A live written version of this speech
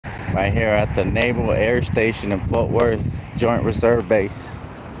Right here at the Naval Air Station in Fort Worth, Joint Reserve Base.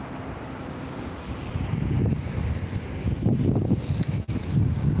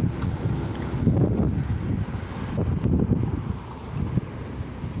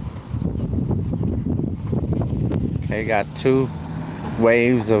 They got 2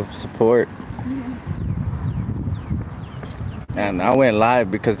 waves of support. And I went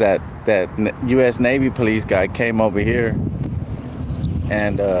live because that U.S. Navy police guy came over here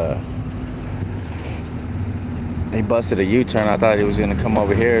and he busted a U-turn. I thought he was gonna come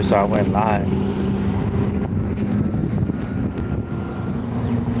over here, so I went live.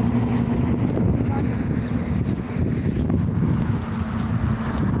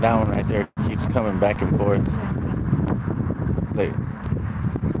 That one right there keeps coming back and forth. Like,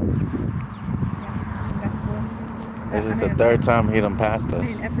 this is the 3rd time he done passed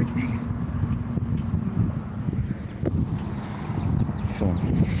us. So.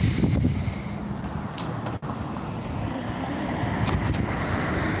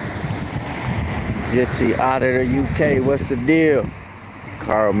 Gypsy Auditor UK, what's the deal?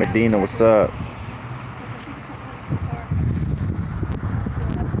 Carl Medina, what's up?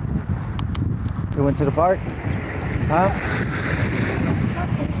 You went to the park? Huh?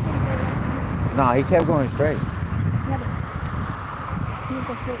 No, he kept going straight.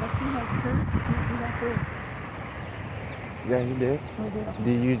 Yeah, he did.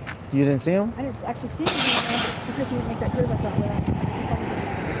 Did you didn't see him? I didn't actually see him because he didn't make that curve. I thought,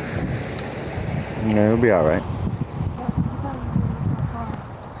 yeah, he'll be all right.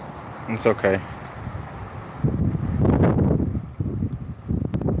 It's okay.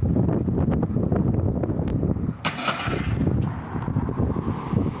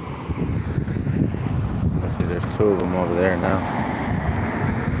 Let's see, there's 2 of them over there now.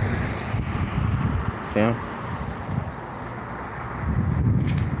 See him?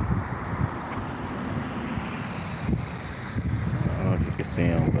 I don't know if you can see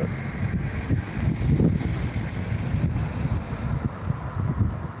him, but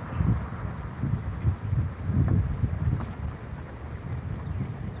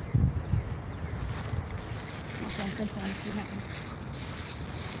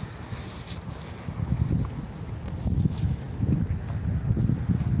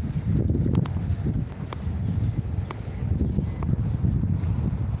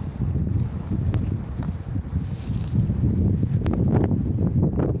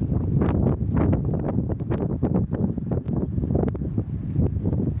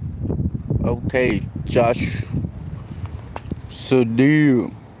okay, Josh. So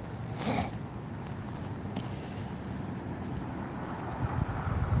deal.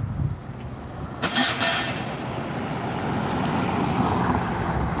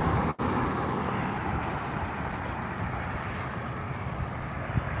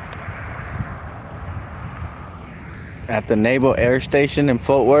 At the Naval Air Station in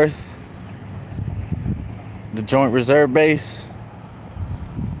Fort Worth, the Joint Reserve Base.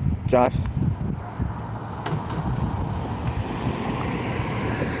 Josh.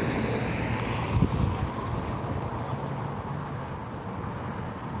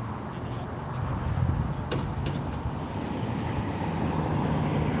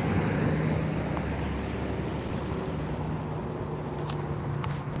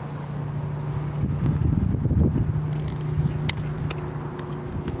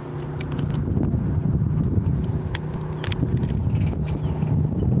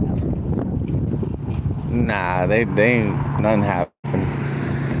 Nah, they ain't nothing happened.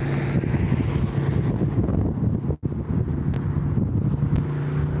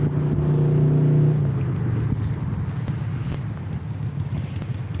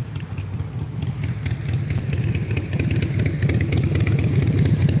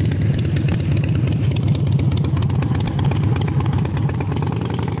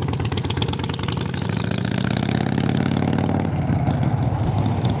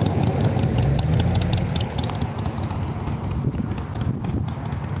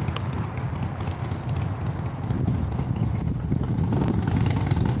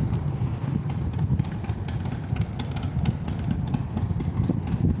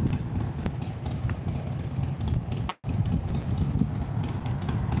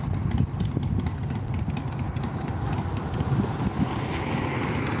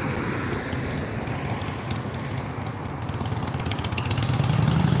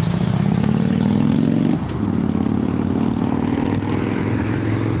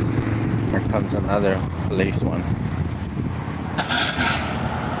 Comes another police one.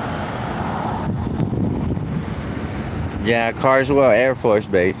 Yeah, Carswell Air Force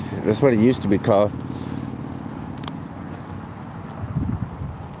Base. That's what it used to be called.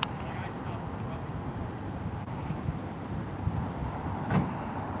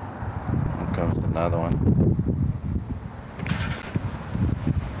 Another one.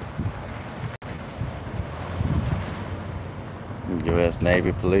 U.S.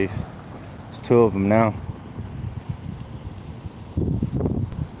 Navy police. There's two of them now.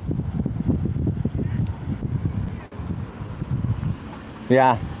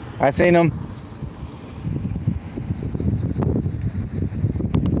 Yeah, I seen them.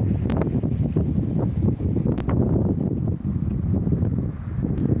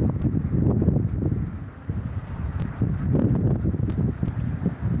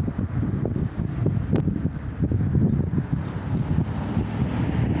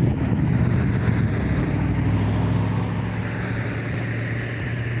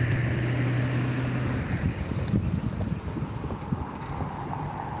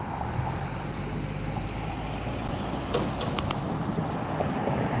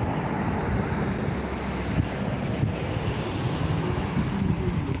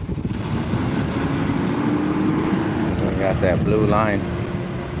 That's that blue line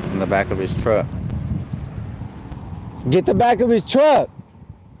in the back of his truck. Get the back of his truck.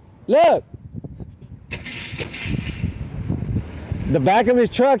 Look. The back of his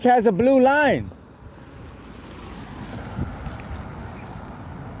truck has a blue line.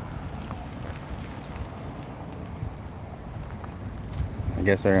 I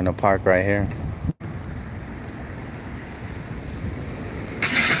guess they're in a park right here.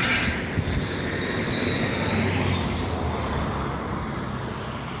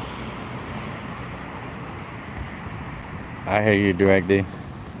 I hear you, Direct D.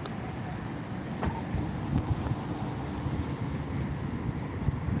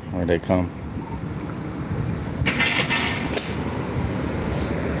 Where they come.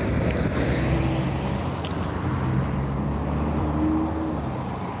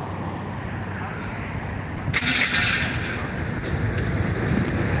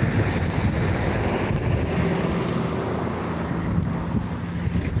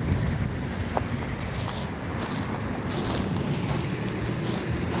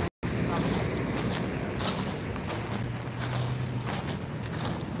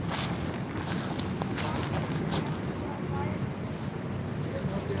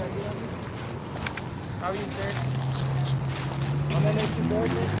 How are you, sir? I'm in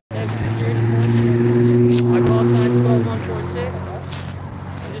subordinate. Next security force. My call sign 12146.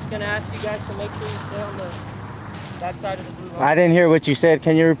 I'm just going to ask you guys to make sure you stay on the back side of the blue line. I didn't hear what you said.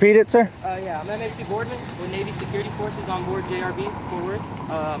 Can you repeat it, sir? Yeah, I'm M.A.T. Boardman with Navy Security Forces on board JRB forward.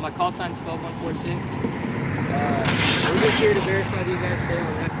 My call sign is 12146. We're just here to verify that you guys stay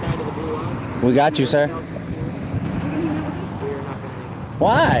on that side of the blue line. We got you, sir. We are not going to.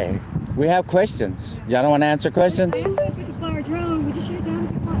 Why? We have questions. Y'all don't want to answer questions? I asked you if we could fly our drone. Would you shoot it down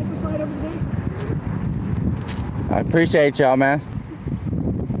if we fly it over the base? I appreciate y'all, man.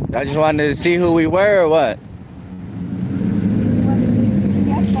 I just wanted to see who we were or what?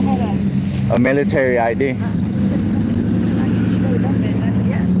 Yes, I had A military ID. I said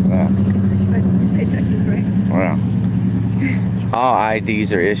yes. Yeah. You say Texas, right? Well, all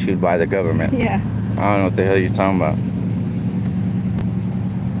IDs are issued by the government. Yeah. I don't know what the hell he's talking about.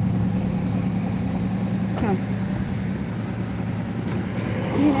 Come.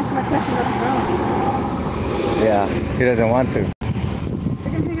 You didn't answer my question about the drone. Yeah, he doesn't want to. They're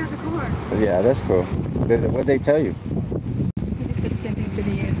gonna hang out the car. Yeah, that's cool. What'd they tell you? He just said the same thing to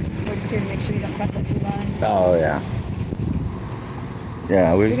you. We're just here to make sure you don't cross that blue line. Oh, yeah.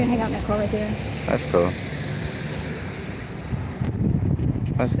 Yeah, We're gonna hang out in that car right there. That's cool.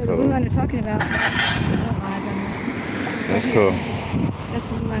 That's So the blue cool. line they're talking about. That's cool. That's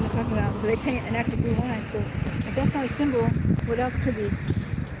the blue line they're talking about. So they paint an actual blue line. So if that's not a symbol, what else could be?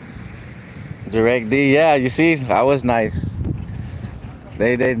 Direct D, yeah, you see, I was nice.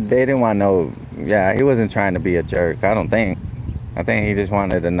 They didn't want to know. Yeah, he wasn't trying to be a jerk, I don't think. I think he just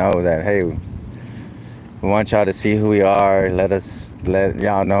wanted to know that, hey, we want y'all to see who we are. Let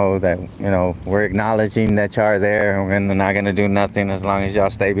y'all know that, you know, we're acknowledging that y'all are there, and we're not gonna do nothing as long as y'all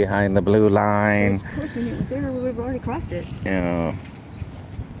stay behind the blue line. Of course, when it was there, we've already crossed it. You know.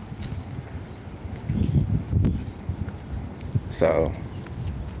 So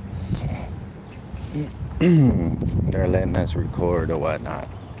they're letting us record or whatnot.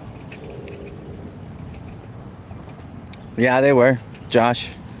 Yeah, they were. Josh.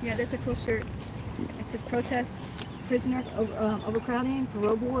 Yeah, that's a cool shirt. It says protest, prisoner, overcrowding,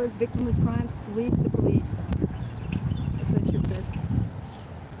 parole board, victimless crimes, police to police. That's what the shirt says.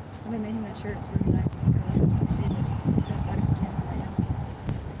 Somebody made him that shirt. It's really nice. That's what she did. It's got body for Canada right now.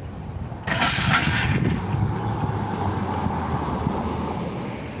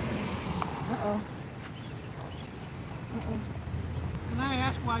 Uh-oh. Can I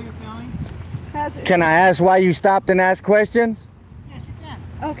ask why you're filming? Hazard. Can I ask why you stopped and asked questions? Yes, you can.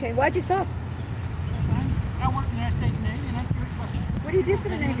 Okay, why'd you stop? I work in the United States Navy, and I'm curious what. What do you do for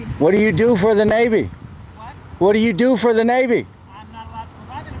the Navy? What do you do for the Navy? What? What do you do for the Navy? I'm not allowed to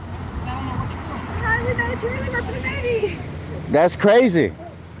provide that information because I don't know what you're doing. How do we know that you really work for the Navy? That's crazy.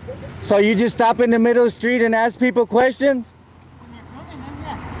 So you just stop in the middle of the street and ask people questions? When you're filming them,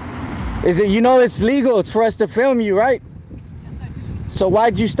 yes. Is it, you know it's legal for us to film you, right? Yes, I do. So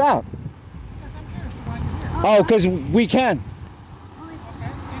why'd you stop? Because I'm curious why you're here. Oh, because we can. Okay,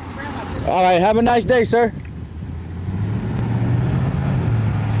 thank you very much. All right, have a nice day, sir.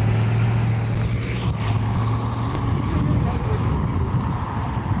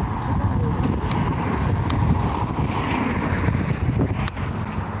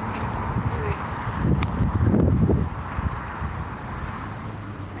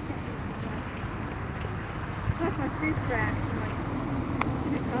 Plus my screen's cracked. I'm like, just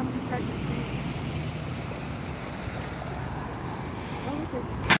give me a copy, crack my screen. Oh, look at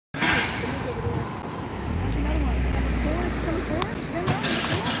There's another one. It's number 4. Is this number 4? You know,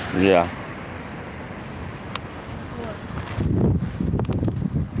 number 4? Yeah. 4.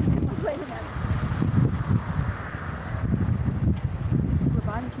 Wait a minute. This is where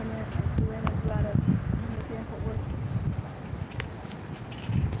Bonnie came in and flew in and flew out of USC in Fort Worth.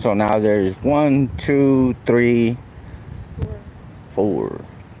 So now there's 1, 2, 3, 4. 4. Is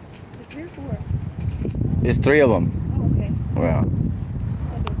it 3 or 4? There's 3 of them. Oh, okay. Well, I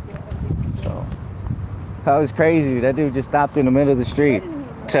thought there was 4. so that was crazy. That dude just stopped in the middle of the street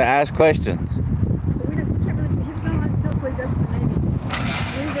to ask questions. But we can't really, he was not allowed to tell us what he does for the Navy.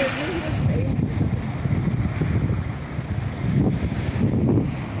 Maybe he does for aliens or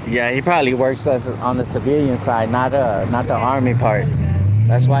something. Yeah, he probably works us on the civilian side, not the army part.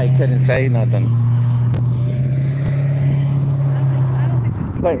 That's why he couldn't say nothing. I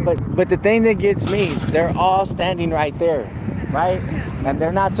don't think But the thing that gets me, they're all standing right there, right? And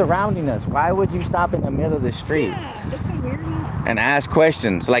they're not surrounding us. Why would you stop in the middle of the street yeah, that's kind of weird. Huh? and ask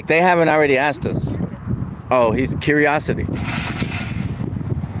questions like they haven't already asked us? Oh, he's curiosity.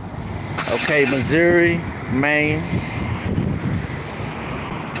 Okay, Missouri, Maine,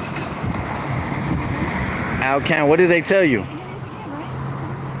 Alcan. What did they tell you?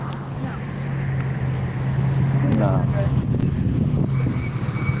 No.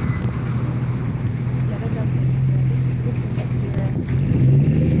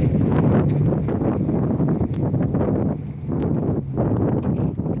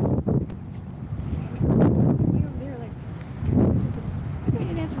 You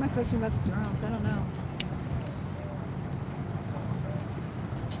didn't answer my question about the drones. I don't know.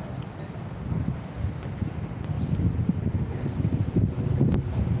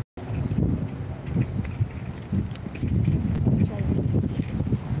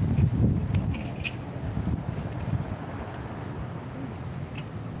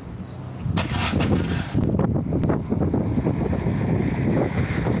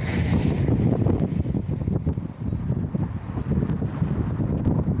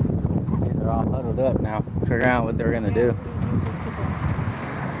 They're all huddled up now, figuring out what they're gonna do.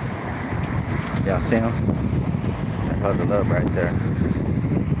 Y'all see them? They're huddled up right there.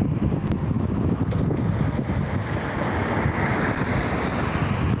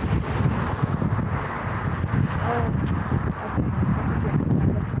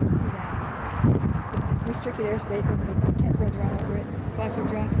 It's restricted airspace over the, you can't throw a drone over it. 5-foot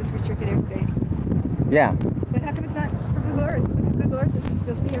drone because it's restricted airspace. Yeah, But how come it's not for Google Earth? Because Google Earth you can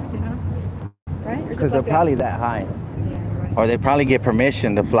still see everything, huh? Right? Or is it because they're plugged out? probably that high. Yeah, you're right. Or they probably get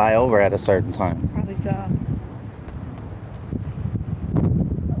permission to fly over at a certain time. Probably so.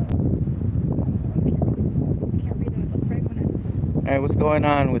 Can't read them. It's just right when Hey, what's going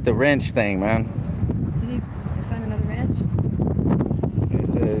on with the wrench thing, man? you need to assign another wrench. It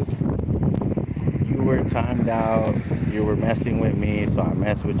says, you were timed out, you were messing with me, so I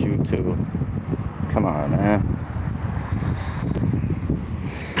messed with you too. Come on, man.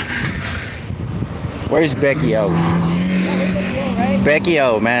 Where's Becky O? Oh, there's Becky O, right? Becky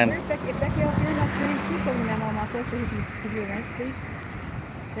O, man. Where's Becky? If Becky O, if you're in that stream, please go to Naval Malta so he can give you a wrench, please.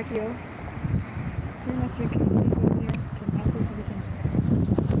 Becky O. If you're in that stream, can you please go here to Malta so we can...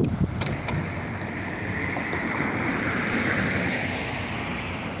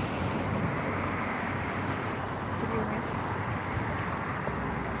 give you a wrench?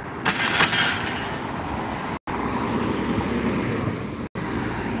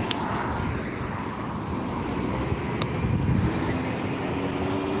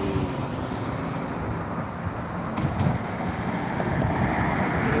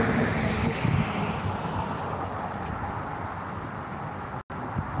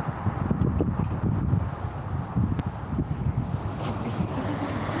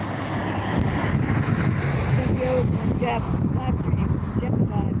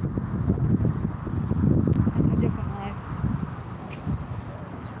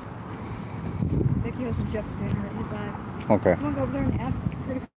 Okay. Someone go over there and ask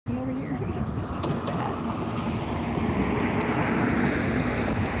her to come over here.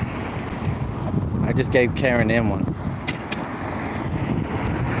 I just gave Karen M one.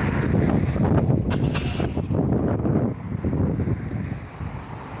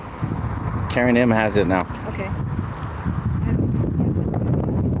 Karen M has it now. Okay.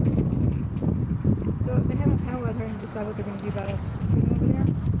 So they haven't powwowed her and decide what they're going to do about us. See them over there?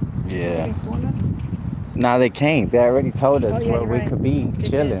 They Yeah. can storm us? No, they can't. They already told us Oh, yeah, where you're we right. could be They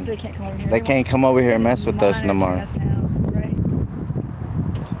chilling. can't, so they can't come over here. They can't come over here and mess with us no more. Monitoring us now. Right.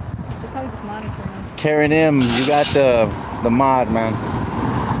 They're probably just monitoring us. Karen M, you got the mod, man.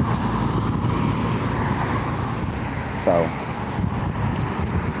 So.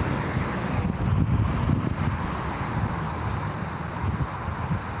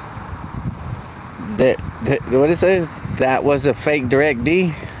 What it says? That was a fake Direct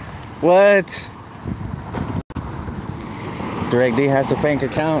D? What? Direct D has a fake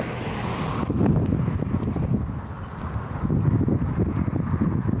account?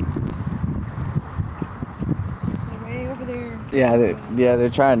 Way over there. Yeah, they're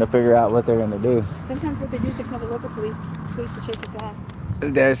trying to figure out what they're gonna do. Sometimes what they do is they call the local police to chase us off.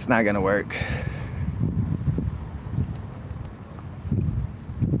 That's not gonna work.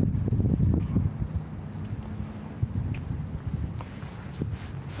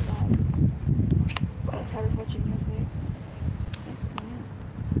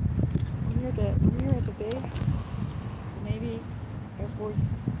 We're at the base, the Navy Air Force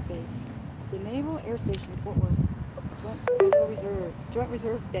Base, the Naval Air Station, Fort Worth, Joint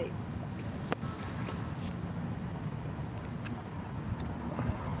Reserve Base.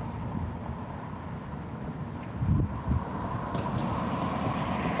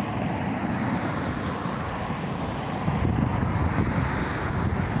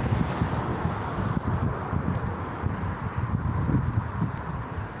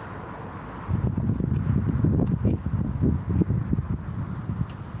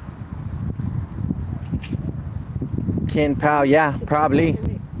 Ken Powell, yeah, probably.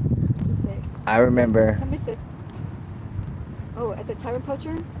 I remember. Somebody says, oh, at the tyrant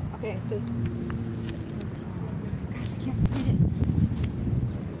poacher? Okay, it says, gosh, I can't read it.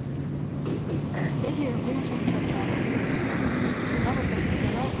 Stay here, we don't check this out. Naval says,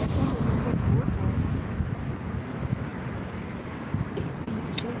 no, that sounds like this works for us.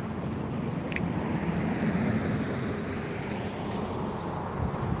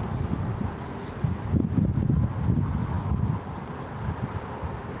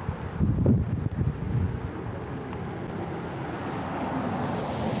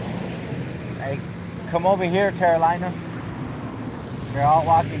 Hey, come over here, Carolina. They're all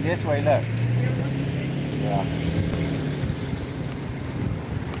walking this way, look. Yeah.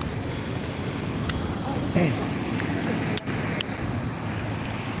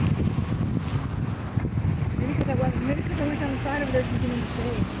 Maybe because I went on the side over there so you can in the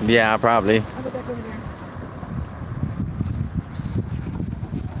shade. Yeah, probably. I'll go back over there.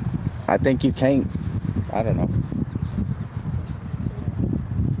 I think you can't. I don't know.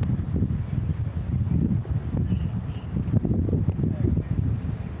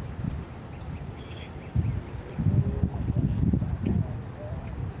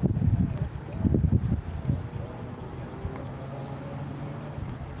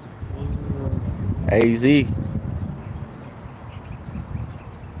 AZ.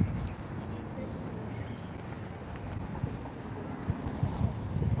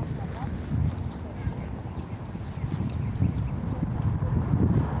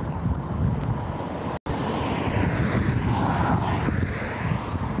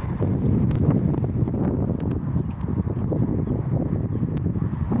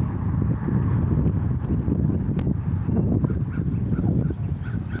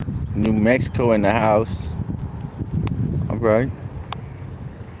 New Mexico in the house. All right.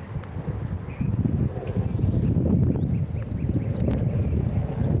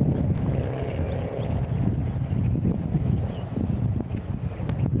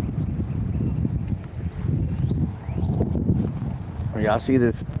 Y'all see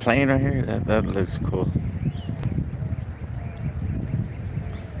this plane right here? That looks cool.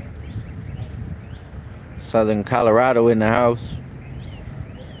 Southern Colorado in the house.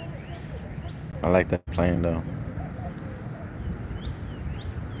 I like that plane though.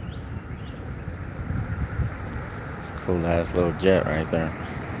 It's a cool ass little jet right there.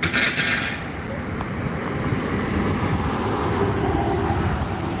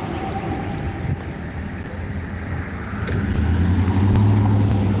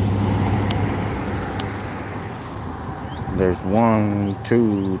 There's 1,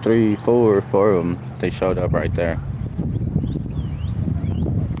 2, 3, 4 of them. They showed up right there.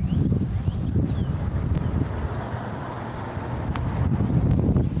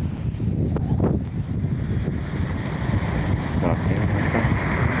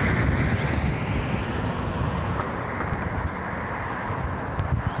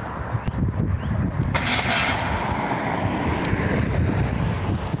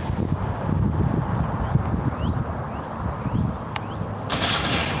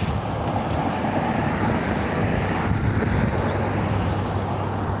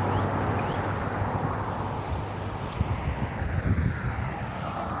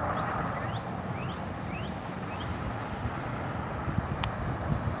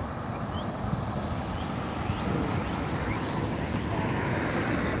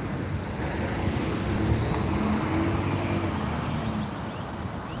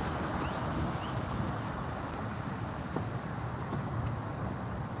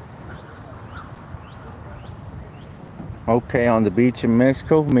 Okay, on the beach in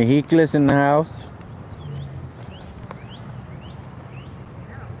Mexico. Mexicles in the house.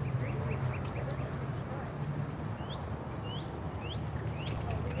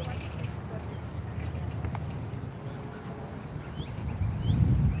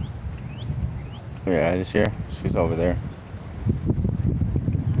 Yeah, this year she's over there.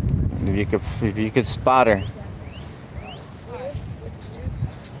 If you could spot her.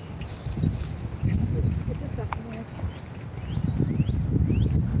 Get this stuff somewhere.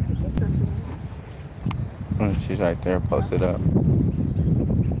 Get this stuff somewhere. She's right there, posted up.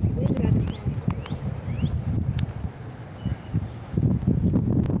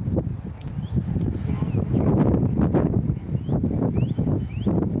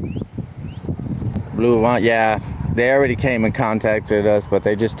 Blue one, yeah. They already came and contacted us, but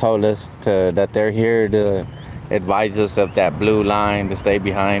they just told us that they're here to advise us of that blue line, to stay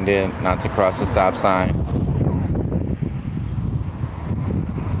behind it, not to cross the stop sign.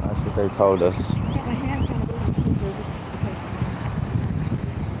 That's what they told us.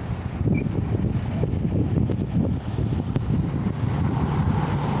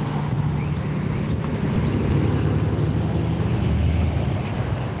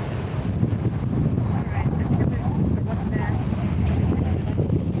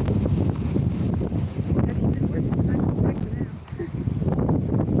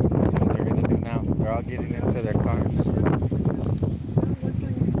 Getting into their cars.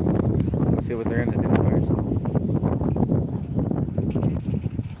 Let's see what they're gonna do first.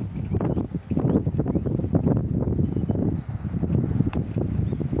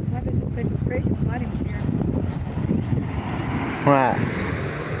 I bet this place was crazy when Marty was here. Right.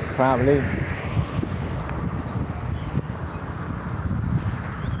 Probably.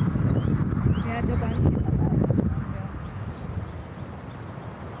 Yeah, Joe Biden.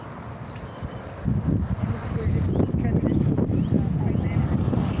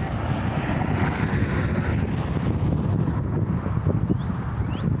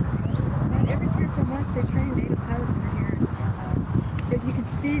 They train native pilots over here. You can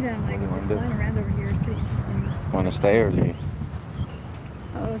see them like just flying around over here. It's pretty interesting. Want to stay or leave?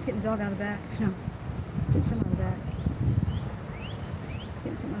 Oh, it's getting the dog out of the back. No, getting something out of the back. It's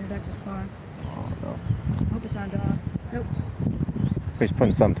getting something out of the back of his car. Oh no. I hope it's not a dog. Nope. He's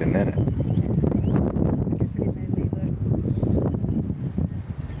putting something in it. I guess they're getting ready to leave, look.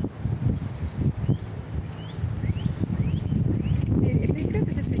 See, if these guys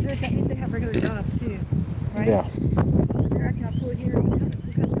are just reserves, that means they have regular jobs too, right? Yeah. They're acting all cool here. You know the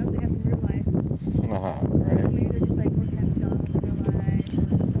kind of jobs they have in real life. Right. Maybe they're just like working at McDonald's in real life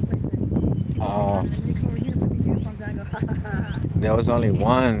or someplace that people and they come over here and put these uniforms on and go, ha ha ha. There was only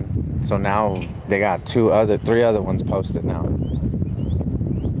one, so now they got three other ones posted now.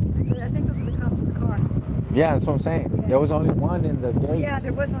 But I think those are the cops for the car. Yeah, that's what I'm saying. Yeah. There was only one in the gate. Yeah,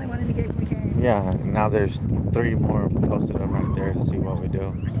 there was only one in the gate when we came. Yeah, and now there's 3 more posted up right there to see what we do.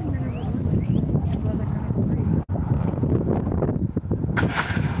 I can't remember what one this was. I can remember 3.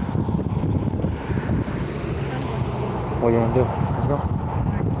 What do you want to do? Let's go.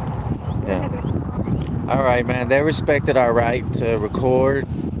 Yeah. All right, man. They respected our right to record.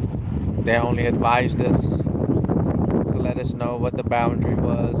 They only advised us to let us know what the boundary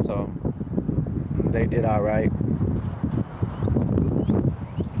was, so they did all right.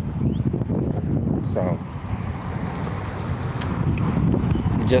 So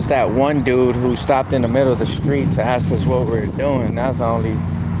just that one dude who stopped in the middle of the street to ask us what we were doing, that's the only,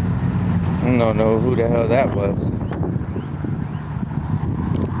 I don't know who the hell that was.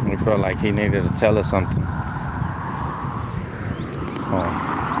 We felt like he needed to tell us something. So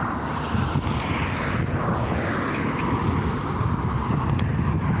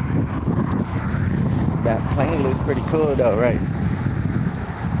that plane looks pretty cool though, right?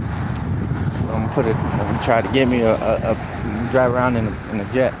 I'm gonna try to get me a drive around in a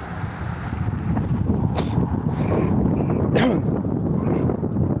jet.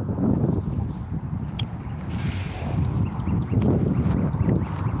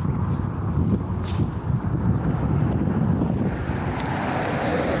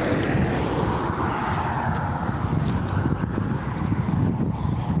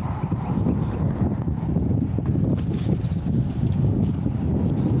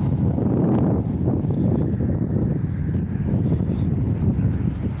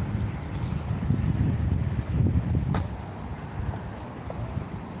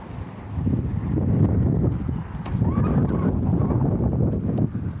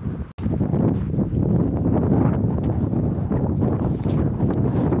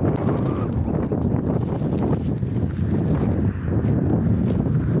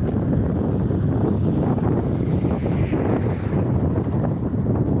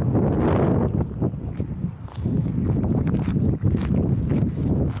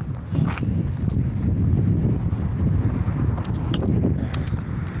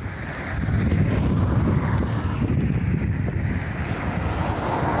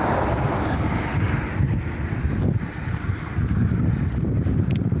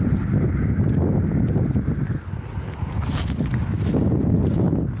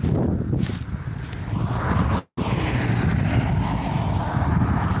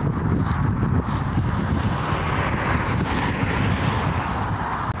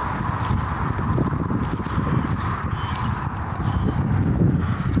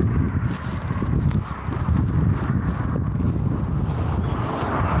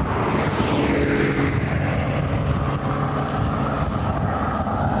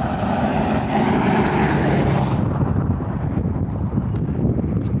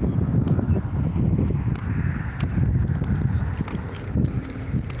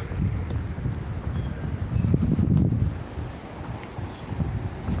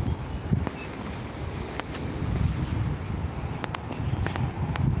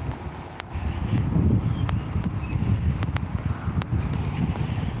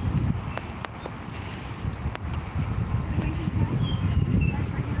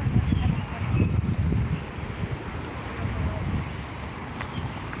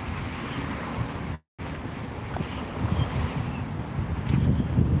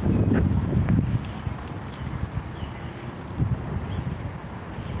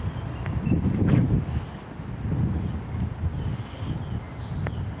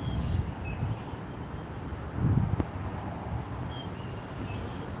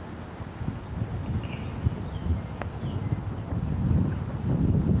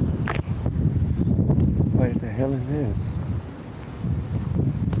 hell is this?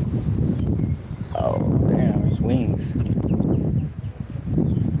 Oh, damn, there's wings.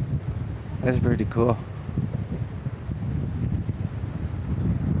 That's pretty cool.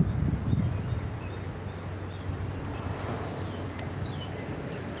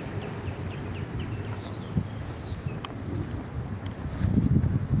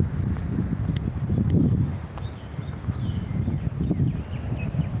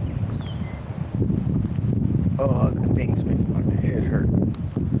 Oh, the thing's making my head hurt.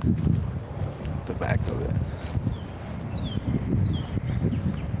 The back of it.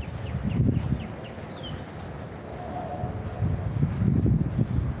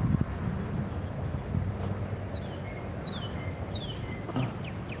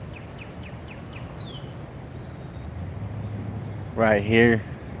 Right here.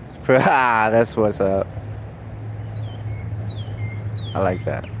 Ah, that's what's up. I like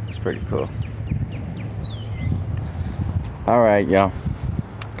that. It's pretty cool. All right, y'all.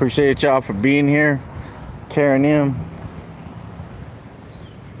 Appreciate y'all for being here, carrying in.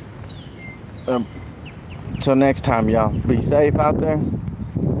 Until next time, y'all. Be safe out there.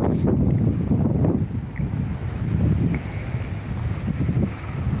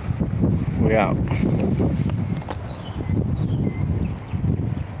 We out.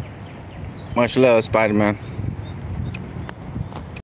 Much love, Spider-Man.